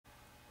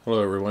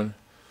Hello everyone.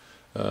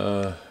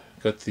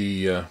 Got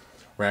the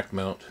rack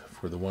mount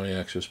for the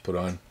Y-axis put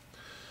on.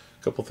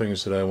 A couple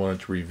things that I wanted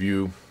to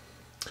review.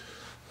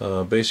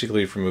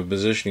 Basically, from a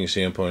positioning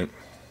standpoint,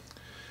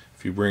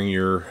 if you bring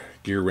your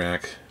gear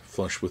rack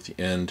flush with the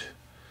end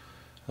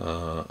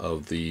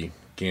of the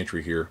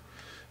gantry here,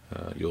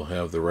 you'll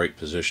have the right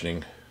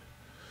positioning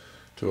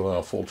to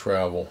allow full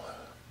travel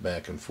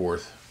back and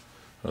forth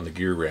on the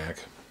gear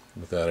rack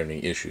without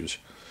any issues.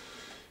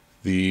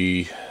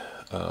 The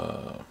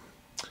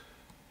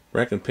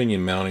rack and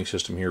pinion mounting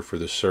system here for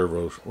the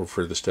servo or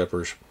for the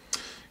steppers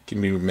can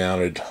be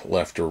mounted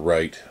left or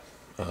right.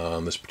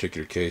 In this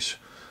particular case,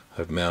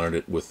 I've mounted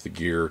it with the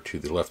gear to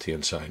the left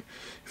hand side.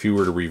 If you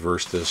were to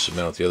reverse this and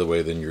mount it the other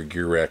way, then your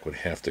gear rack would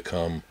have to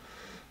come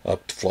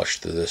up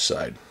flush to this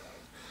side.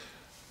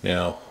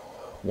 Now,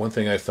 one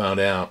thing I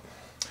found out,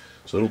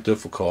 it's a little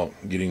difficult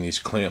getting these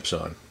clamps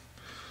on.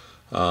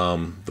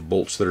 The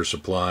bolts that are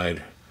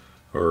supplied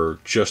are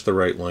just the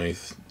right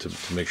length to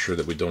make sure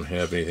that we don't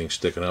have anything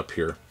sticking up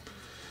here.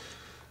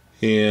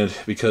 And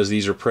because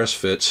these are press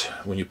fits,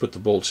 when you put the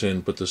bolts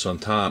in, put this on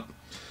top,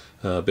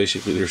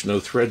 basically there's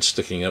no thread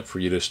sticking up for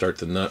you to start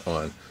the nut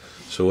on.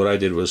 So what I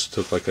did was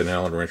took like an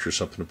Allen wrench or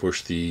something to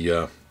push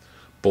the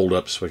bolt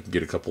up so I can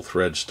get a couple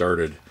threads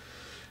started.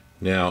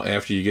 Now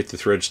after you get the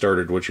thread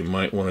started, what you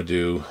might want to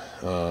do,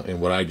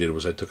 and what I did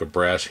was I took a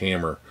brass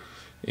hammer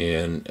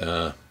and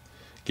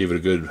gave it a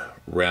good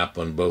wrap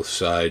on both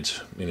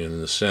sides and in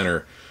the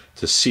center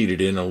to seat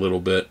it in a little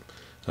bit.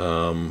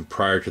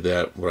 Prior to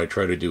that, what I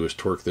try to do is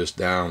torque this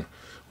down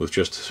with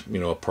just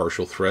a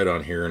partial thread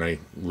on here, and I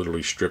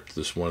literally stripped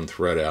this one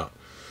thread out,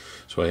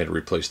 so I had to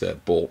replace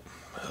that bolt.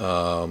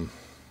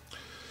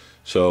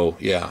 So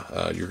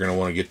yeah, you're going to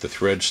want to get the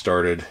thread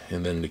started,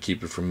 and then to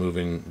keep it from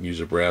moving,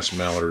 use a brass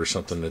mallet or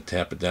something to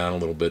tap it down a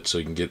little bit so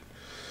you can get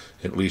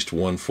at least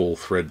one full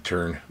thread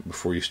turn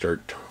before you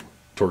start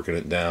torquing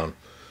it down.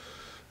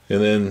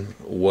 And then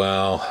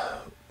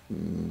while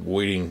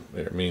waiting,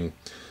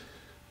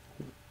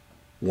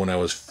 when I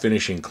was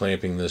finishing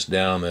clamping this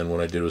down, then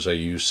what I did was I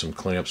used some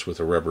clamps with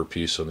a rubber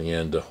piece on the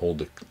end to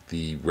hold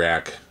the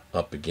rack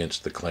up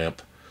against the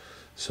clamp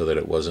so that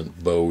it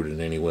wasn't bowed in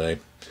any way,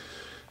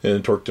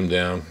 and torqued them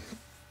down.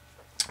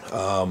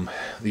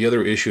 The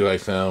other issue I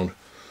found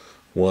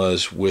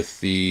was with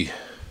the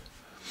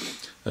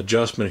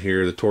adjustment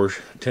here, the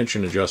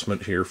tension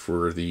adjustment here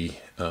for the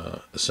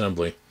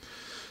assembly.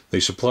 They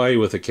supply you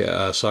with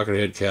a socket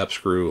head cap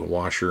screw, a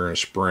washer, and a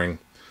spring.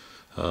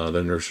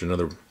 Then there's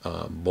another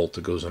bolt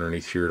that goes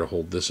underneath here to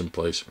hold this in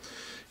place.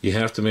 You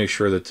have to make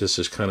sure that this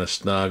is kind of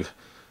snug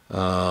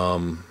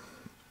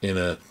in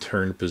a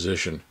turned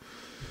position.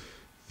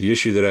 The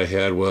issue that I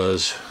had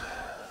was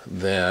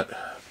that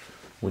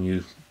when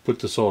you put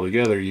this all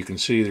together, you can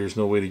see there's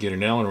no way to get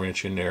an Allen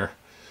wrench in there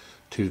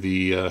to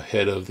the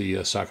head of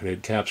the socket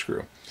head cap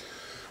screw.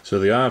 So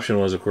the option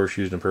was, of course,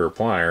 using a pair of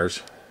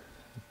pliers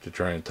to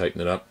try and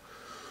tighten it up.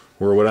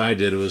 Where what I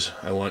did was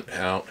I went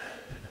out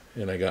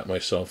and I got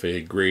myself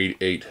a grade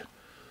 8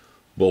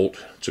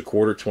 bolt. It's a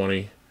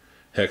 1/4-20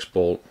 hex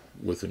bolt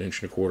with 1 1/4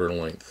 inch in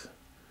length.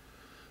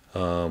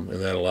 And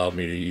that allowed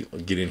me to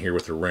get in here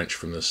with a wrench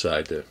from this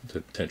side to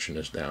tension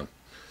this down.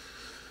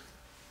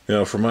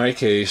 Now for my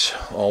case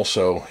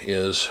also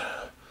is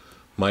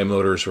my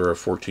motors are a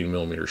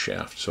 14mm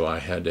shaft, so I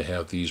had to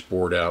have these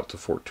bored out to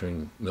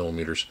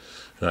 14mm,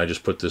 and I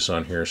just put this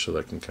on here so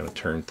that I can kind of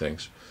turn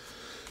things.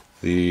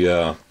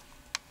 The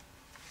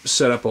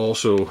setup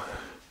also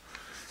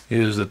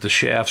is that the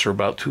shafts are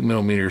about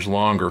 2mm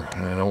longer,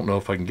 and I don't know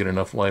if I can get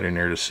enough light in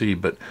there to see,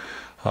 but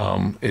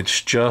it's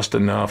just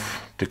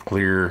enough to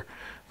clear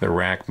the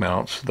rack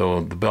mounts,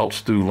 though the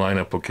belts do line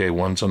up okay.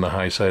 One's on the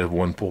high side of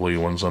one pulley,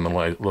 one's on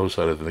the low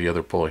side of the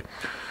other pulley,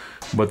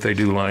 but they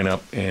do line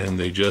up, and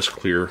they just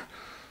clear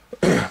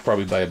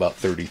probably by about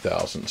 30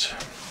 thousandths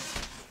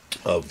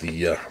of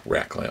the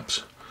rack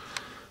clamps.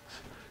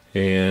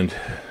 And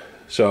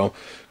so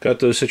got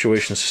those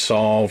situations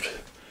solved.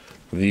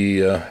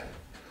 The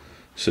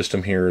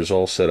system here is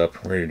all set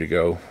up, ready to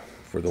go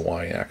for the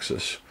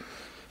Y-axis.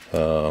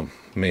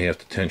 May have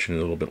to tension it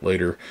a little bit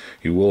later.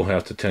 You will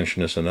have to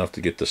tension this enough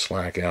to get the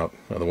slack out,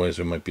 otherwise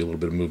there might be a little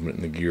bit of movement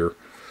in the gear.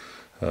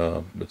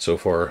 But so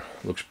far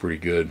looks pretty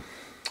good.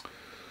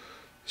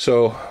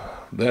 So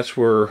that's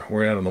where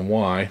we're at on the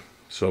Y.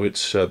 So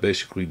it's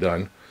basically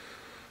done.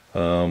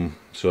 So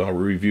I'll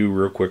review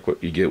real quick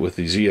what you get with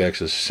the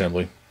Z-axis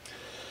assembly.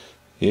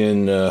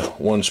 In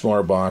one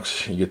smart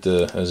box, you get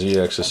the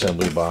Z-axis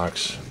assembly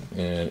box,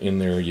 and in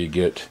there you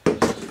get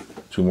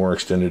 2 more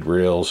extended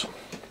rails,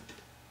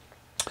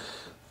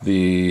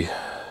 the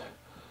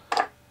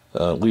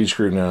lead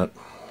screw nut.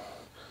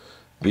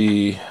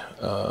 The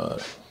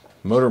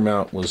motor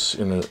mount was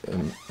in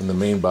the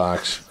main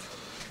box,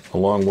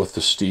 along with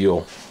the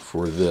steel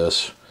for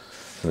this,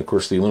 and of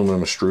course the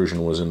aluminum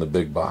extrusion was in the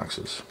big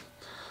boxes.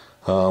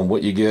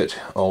 What you get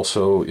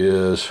also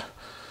is a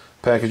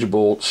package of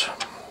bolts.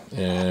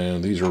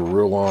 And these are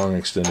real long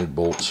extended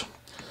bolts.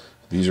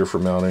 These are for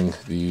mounting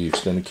the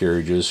extended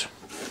carriages.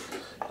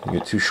 You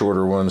get two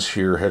shorter ones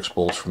here, hex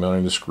bolts for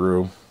mounting the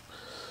screw.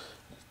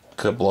 A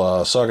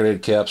couple socket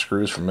head cap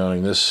screws for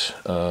mounting this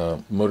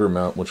motor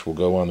mount, which will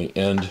go on the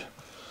end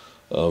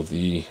of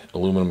the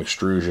aluminum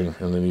extrusion,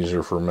 and then these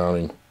are for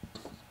mounting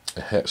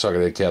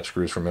socket head cap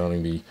screws for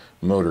mounting the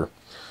motor.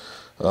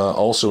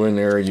 Also in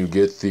there you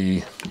get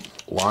the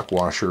lock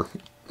washer,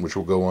 which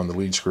will go on the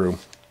lead screw,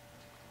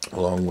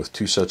 along with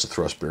two sets of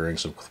thrust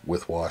bearings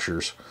with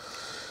washers.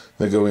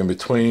 They go in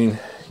between.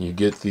 You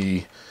get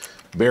the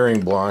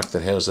bearing block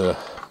that has a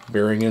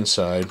bearing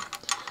inside,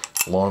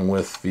 along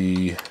with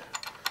the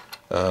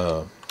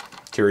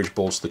carriage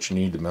bolts that you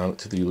need to mount it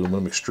to the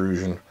aluminum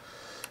extrusion.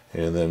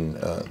 And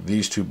then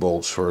these two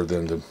bolts are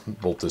then to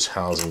bolt this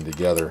housing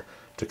together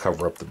to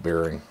cover up the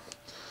bearing.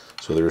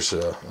 So there's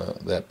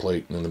that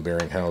plate and then the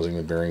bearing housing,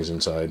 the bearings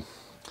inside.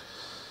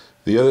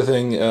 The other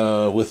thing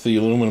with the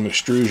aluminum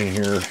extrusion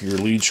here, your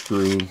lead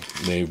screw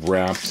they've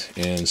wrapped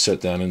and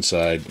set down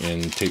inside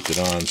and taped it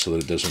on so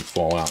that it doesn't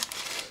fall out.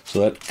 So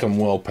that come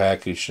well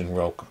packaged and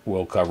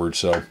well covered,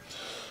 so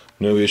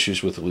no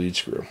issues with the lead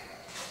screw.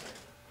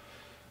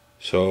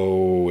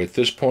 So at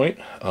this point,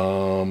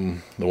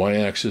 the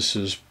Y-axis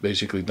is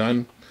basically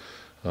done.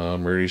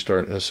 I'm ready to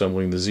start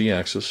assembling the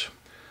Z-axis.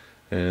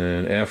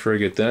 And after I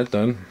get that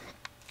done,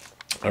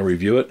 I'll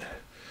review it.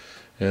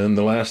 And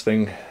the last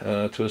thing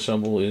to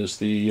assemble is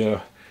the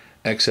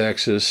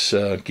X-axis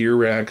gear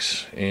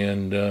racks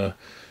and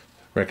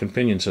rack and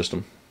pinion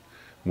system,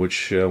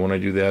 which when I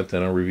do that,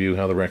 then I'll review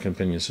how the rack and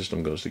pinion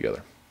system goes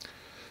together.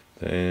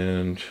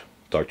 And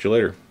talk to you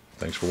later.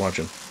 Thanks for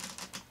watching.